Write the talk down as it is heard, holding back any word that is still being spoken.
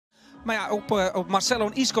Maar ja, op Marcelo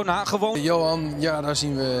en Isco na gewoon. Johan, ja, daar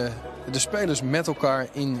zien we de spelers met elkaar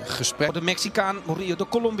in gesprek. De Mexicaan, Murillo, de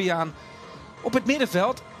Colombiaan. Op het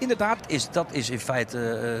middenveld, inderdaad. Dat is in feite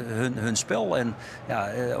hun spel. En ja,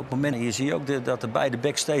 op het moment hier zie je ook dat de beide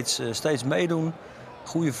backs steeds meedoen.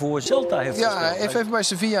 Goede voor. Celta heeft heeft even bij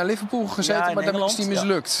Sevilla en Liverpool gezeten, maar dat is niet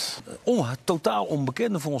mislukt. Totaal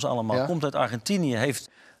onbekende voor ons allemaal. Ja. Komt uit Argentinië, heeft...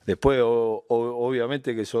 Después,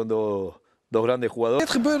 obviamente, que son dos grandes jugadores. Dit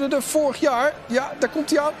gebeurde er vorig jaar. Ja, daar komt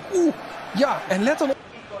hij aan. Ja, en let dan op.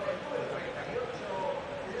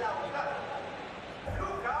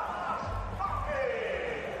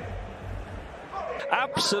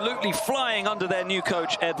 Absolutely flying under their new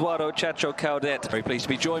coach, Eduardo Chacho Caudet. Very pleased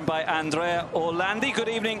to be joined by Andrea Orlandi. Good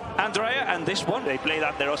evening, Andrea. And this one, they played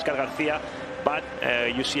under Oscar Garcia, but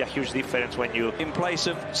you see a huge difference when you... in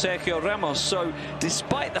place of Sergio Ramos. So,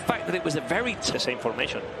 despite the fact that it was a very... the same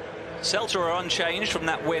formation. Celta are unchanged from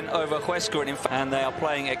that win over Huesca, and they are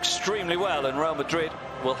playing extremely well, and Real Madrid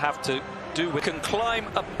will have to do with... can climb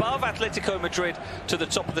above Atletico Madrid to the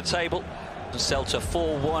top of the table. Celta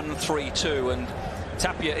 4-1, 3-2, and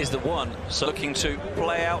Tapia is the one, so looking to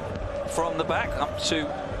play out from the back up to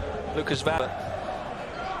Lucas Vázquez.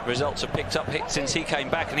 Results have picked up since he came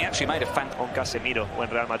back, and he actually made a fan on Casemiro when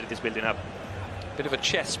Real Madrid is building up. Bit of a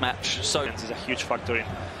chess match. So this is a huge factor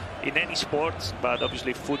in any sport, but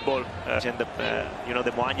obviously football. And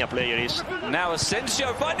the Moaña player is now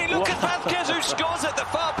Asensio finding Lucas Vázquez, who scores at the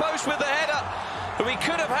far post with the header. We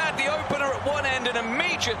could have had the opener at one end, and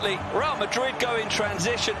immediately Real Madrid go in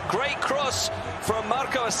transition. Great cross from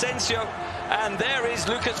Marco Asensio, and there is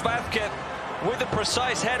Lucas Vázquez with a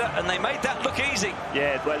precise header, and they made that look easy.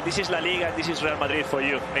 Yeah, well, this is La Liga, and this is Real Madrid for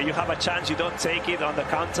you. You have a chance, you don't take it on the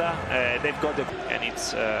counter. They've got the... and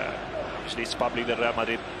it's obviously it's public that Real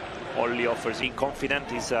Madrid only offers. Being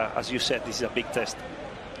confident is, as you said, this is a big test.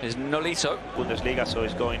 Is Nolito. Bundesliga, so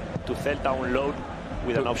he's going to Celta on loan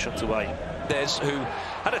with an option to buy. Who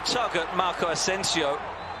had a tug at Marco Asensio,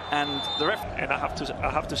 and the ref. And I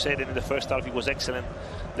have to say that in the first half he was excellent.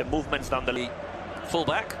 The movements down the league.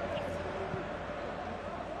 Fullback.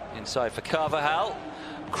 Inside for Carvajal.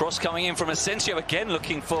 Cross coming in from Asensio again,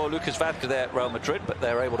 looking for Lucas Vázquez there at Real Madrid, but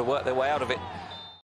they're able to work their way out of it.